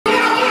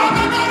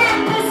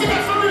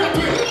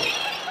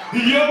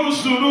Yeah, we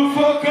should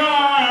fuck on.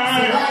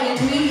 So why you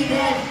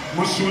needed?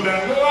 We should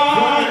have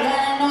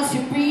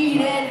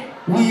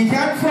We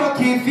can fuck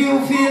if you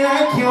feel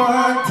like you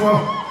want to.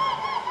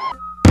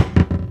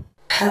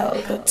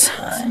 Pelpa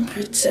time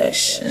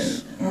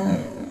protection.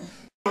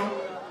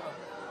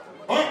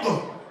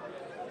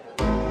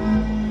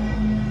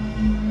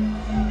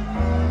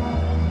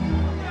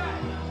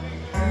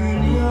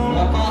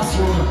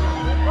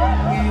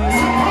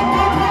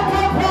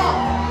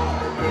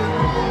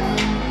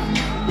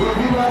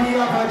 Everybody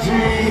have a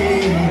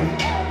dream.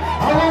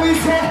 How we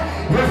say?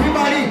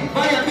 Everybody,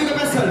 buy a bigger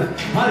vessel.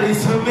 And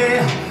listen to me.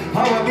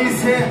 How we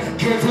say?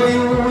 Get what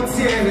you want to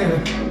say.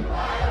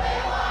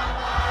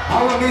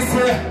 How we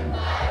say?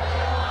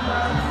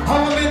 How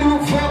we do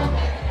fuck?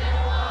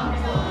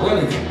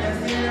 Wallet.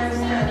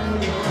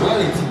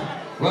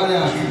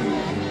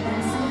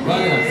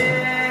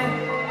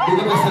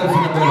 Bigger vessel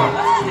for the brother.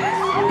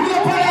 Big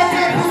up all that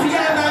time pussy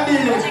girl in that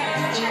building.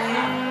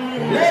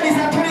 Ladies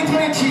at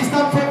 2023,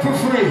 stop fuck for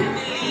free.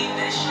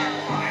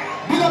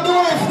 Big up the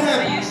wife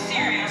them.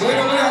 We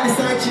don't really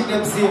understand chick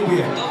them same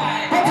way.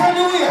 What time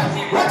do we?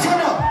 Watch out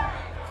now.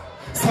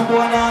 Some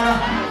banana.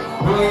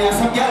 Oh yeah,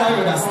 some girl I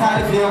would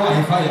style for your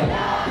wife.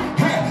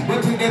 Hey, we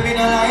think them in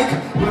a like.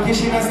 But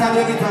she not style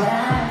with her.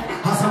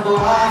 Have some boy.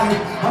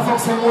 I fuck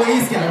some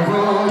ways, get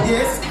around.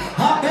 Yes.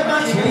 Have them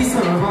and chase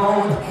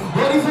around.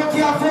 But if you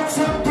can't fuck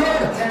some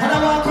dead. And I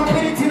want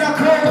community in a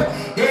crowd.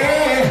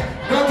 Yeah,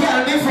 no girl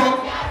me fuck.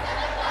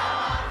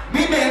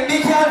 Me make me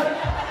girl.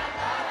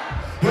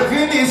 If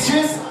you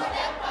mistress.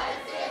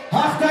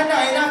 After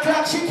 9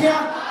 o'clock she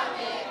can.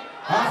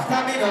 After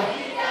me no.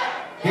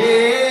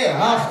 Hey,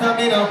 after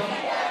me no.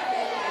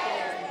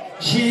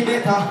 She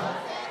better.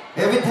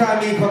 Every time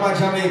me come to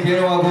Jamaica, you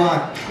know what I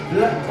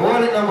want.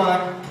 All in the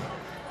man.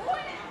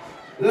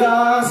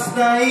 Last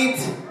night,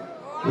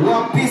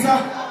 one pizza.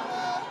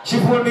 She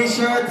pulled me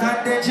shirt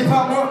and then she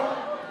pop more.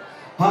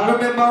 I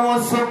remember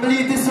once some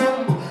bleed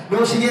some.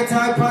 Now she get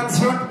her pants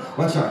front.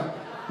 Watch out.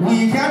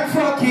 We can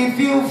fuck if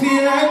you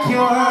feel like you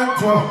want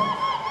to.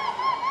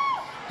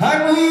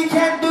 And we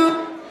can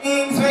do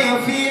things when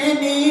you're feeling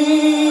need.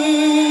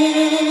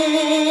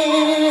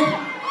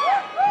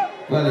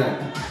 Valiant.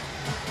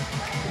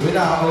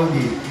 Without OD.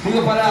 Big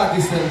up all the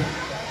artists then.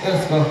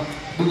 Let's go.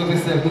 Big up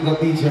yourself, big up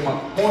DJ man.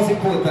 Most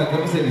important, let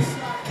me say this.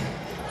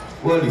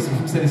 Well this, if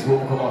you say this, we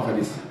won't come off of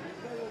this.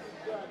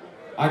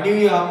 A New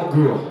York I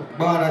grew.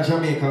 Born a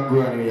Jamaican,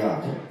 grew in New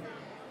York.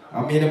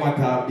 I made them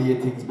talk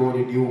big things about the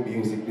new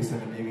music, listen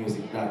to the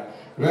music, that.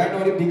 Right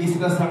now the biggest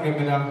song in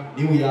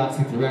New York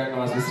City right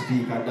now as we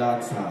speak and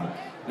dance hall.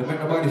 They make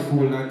nobody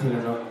fool and tell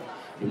you no.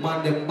 The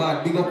man them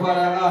bad. Big up all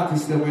the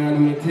artists that when I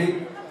do the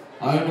thing.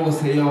 I don't know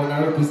say you when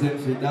I represent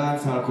for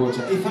dance hall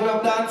culture. If you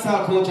love dance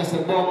hall culture,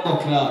 say bump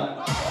up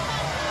lad.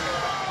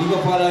 Big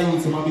up all the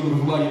youths and big up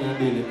everybody in the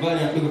building.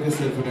 Valiant, big up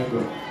yourself for them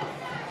bro.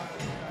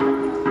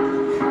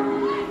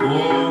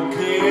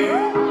 okay.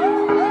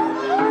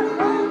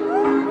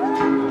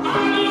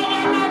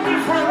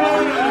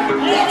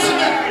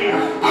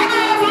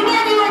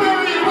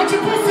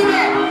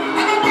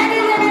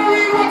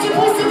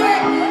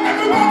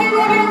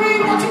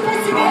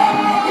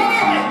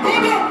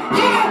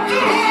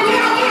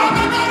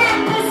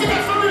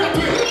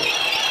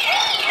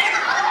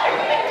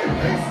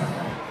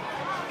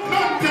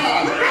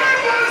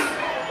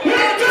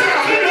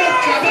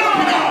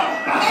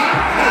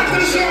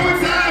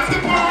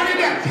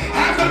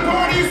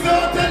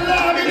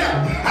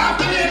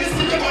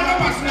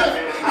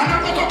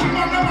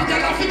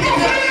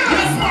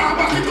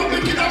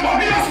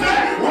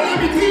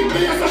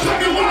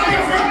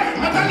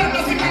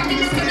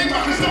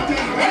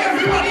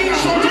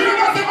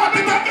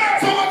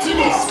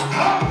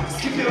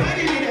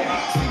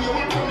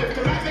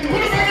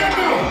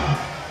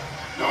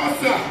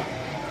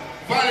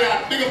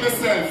 Big up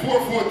yourself,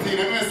 414,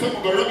 and when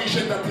someone go rubbish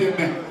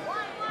entertainment.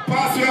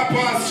 Pass your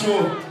pass show,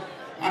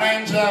 and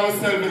I enjoy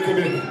ourselves a little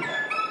bit.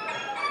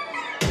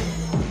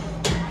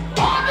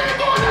 On the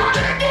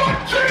good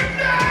thing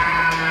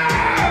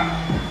now!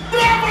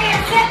 Bravo,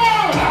 come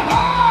on!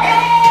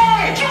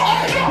 Hey!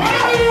 What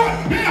are you doing?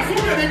 Me a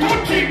fool of the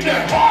good thing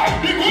there.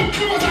 The good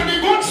clothes and the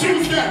good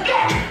shoes there.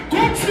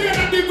 Good chain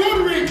and the good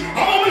ring.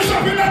 I'm always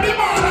shopping at the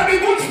mall and the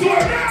good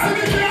store. See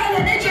the car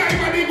when me drive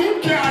and the good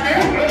car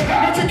there.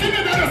 The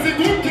chicken that's a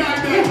good car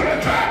there.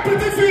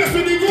 Pretty face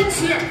with the good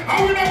shape. I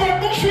will never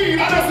push you, and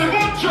that's a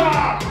good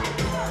job.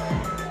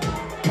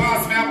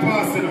 Pass me and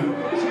pass it.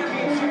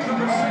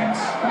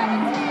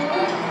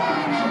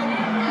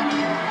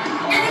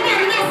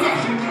 Everybody, listen.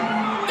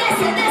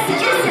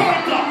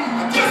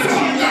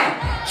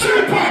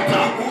 Chili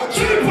pointer.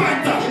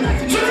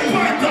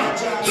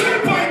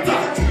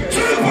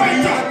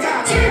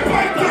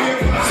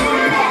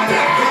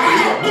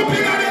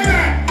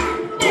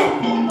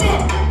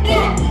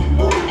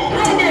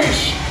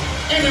 Rubbish.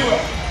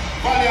 Anyway,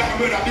 Valiant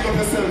brother, big up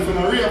yourself in a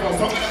real of us.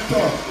 How many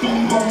talk?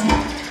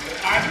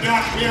 I'm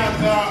not here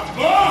to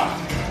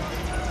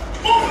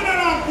moving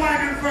along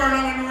quite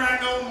infernal and right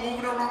now,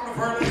 moving along the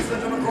further,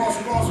 sitting across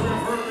the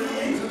river, the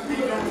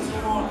beach and so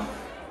on.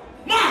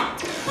 Ma!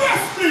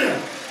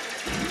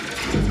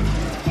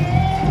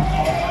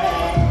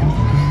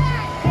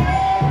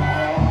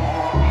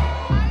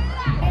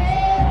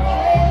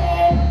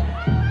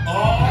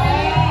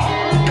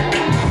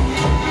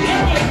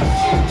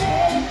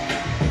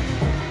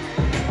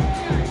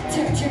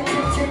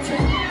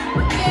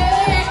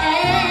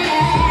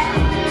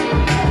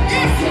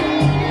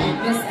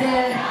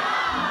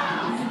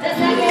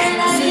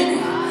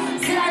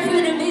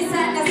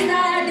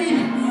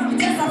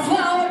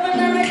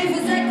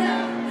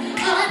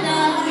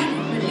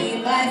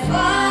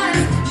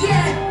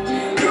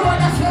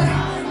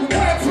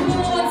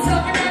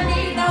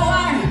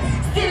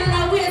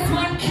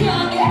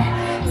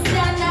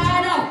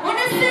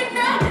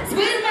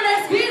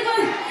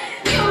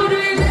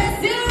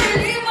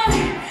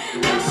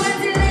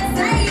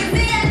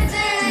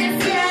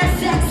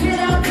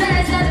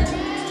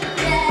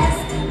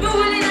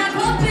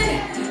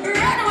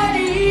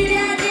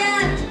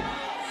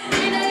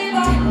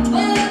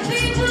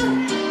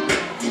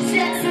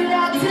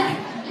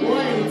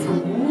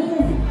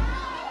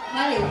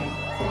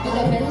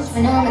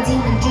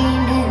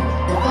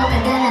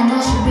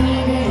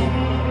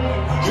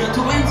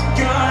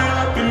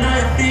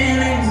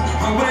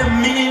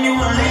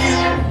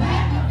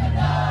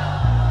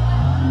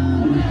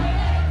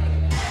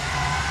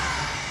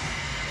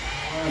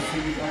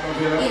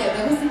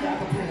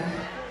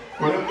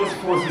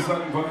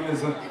 something for me,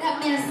 sir. That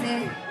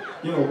means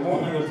Yo,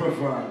 more than your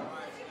prefer.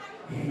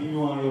 You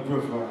want your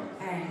prefer.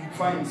 Alright.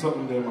 Find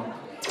something there, man.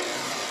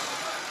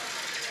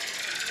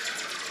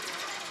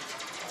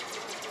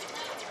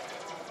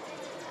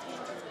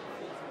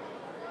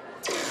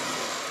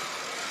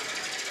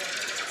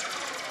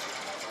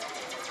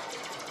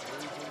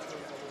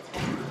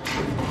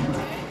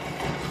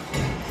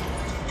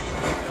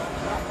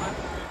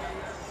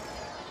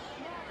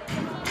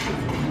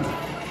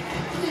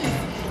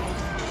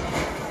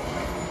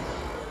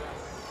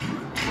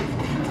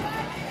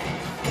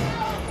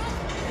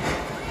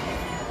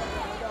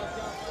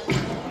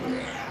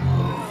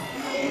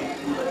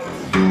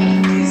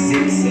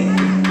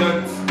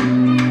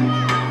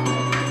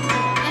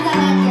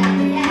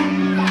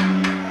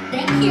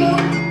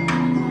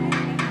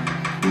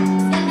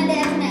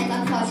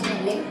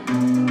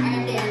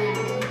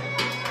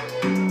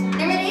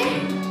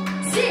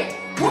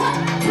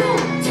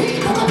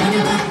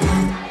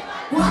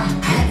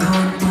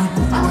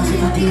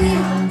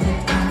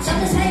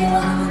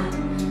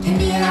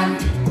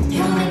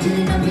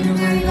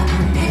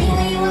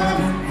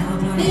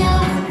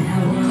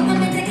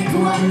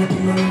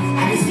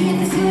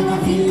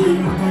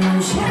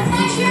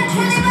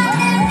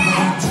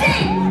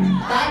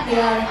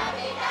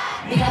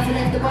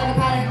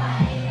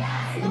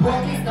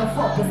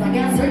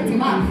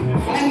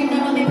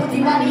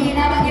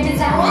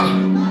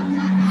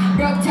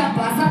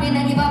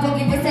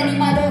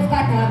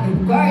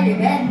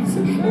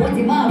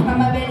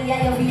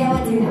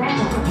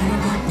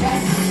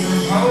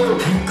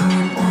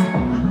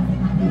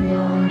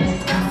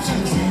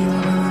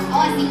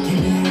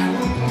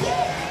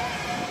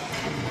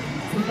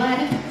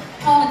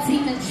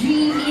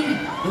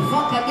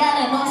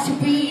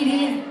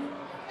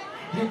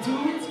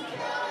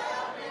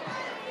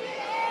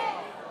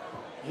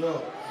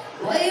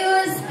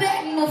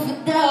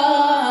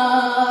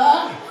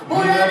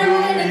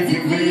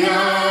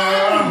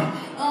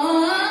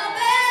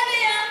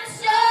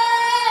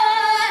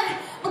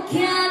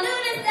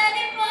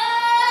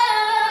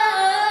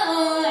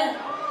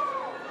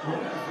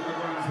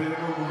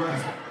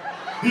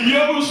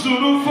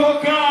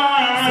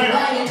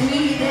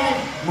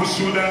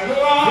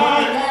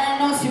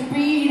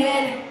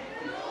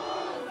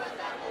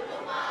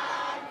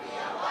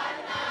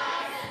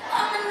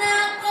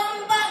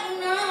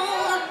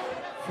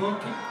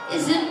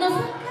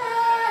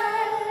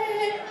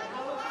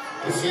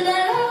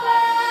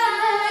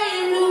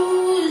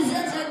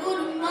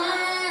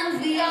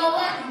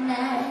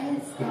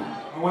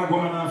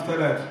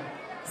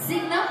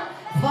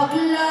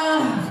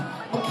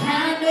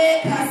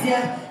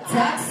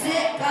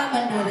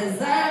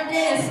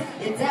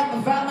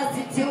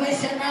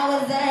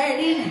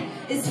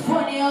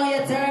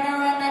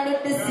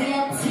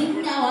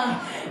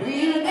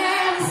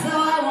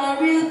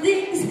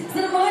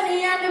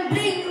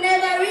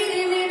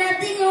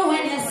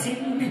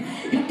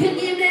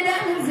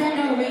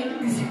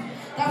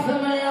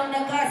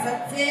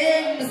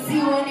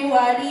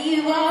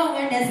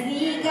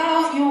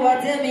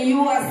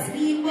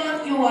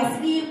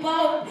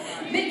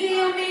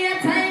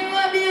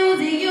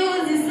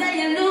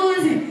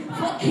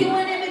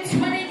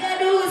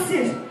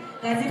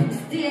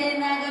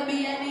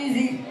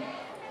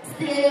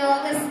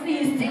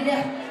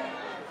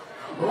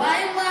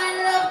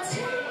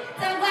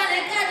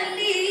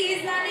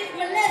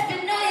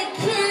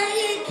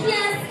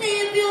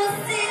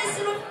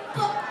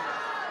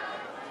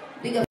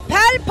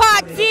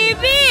 Pelpa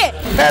TV!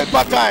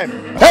 Pelpa time!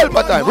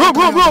 Pelpa time! Room!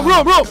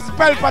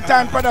 Pelpa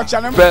time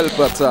production.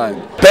 Pelpa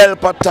time.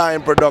 Pelpa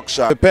time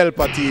production.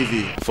 Pelpa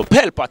TV. For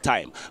Pelpa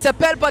time. It's a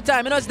Pelpa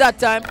time, you know it's that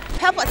time.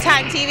 Pelpa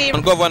time TV.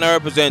 I'm governor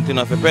representing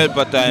of a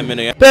Pelpa time, you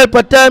know.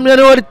 Pelpa time, you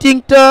know what the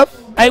thing tough?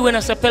 I when I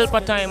say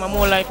Pelpa time, I'm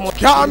more like more.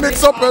 Can't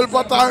mix up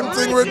Pelpa time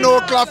thing with no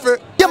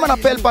coffee. Yeah, man, a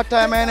Pelpa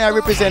time, and I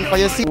represent for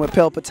you. See, we're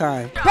Pelpa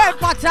time.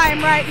 Pelpa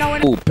time right now.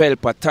 Oh,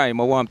 Pelpa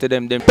time, I want to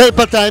them.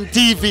 Pelpa time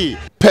TV.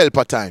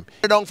 Pelpa time.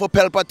 Down for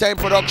Pelpa time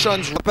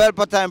productions.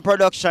 Pelpa time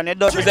production. It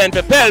does Represent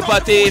for Pelpa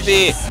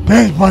TV.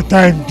 Pelpa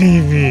time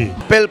TV.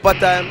 Pelpa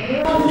time.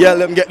 Yeah,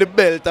 let them get the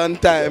belt on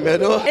time, you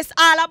know. It's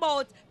all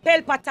about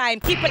Pelpa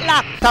time. Keep it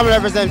locked. Come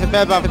represent for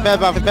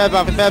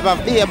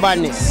Pelpa. Be a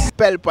badness.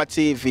 Pelpa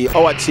TV,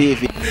 our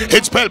TV.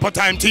 It's Pelpa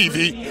time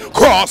TV.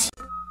 Cross.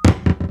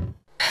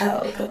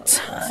 Pelpa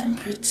time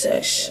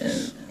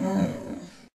protection.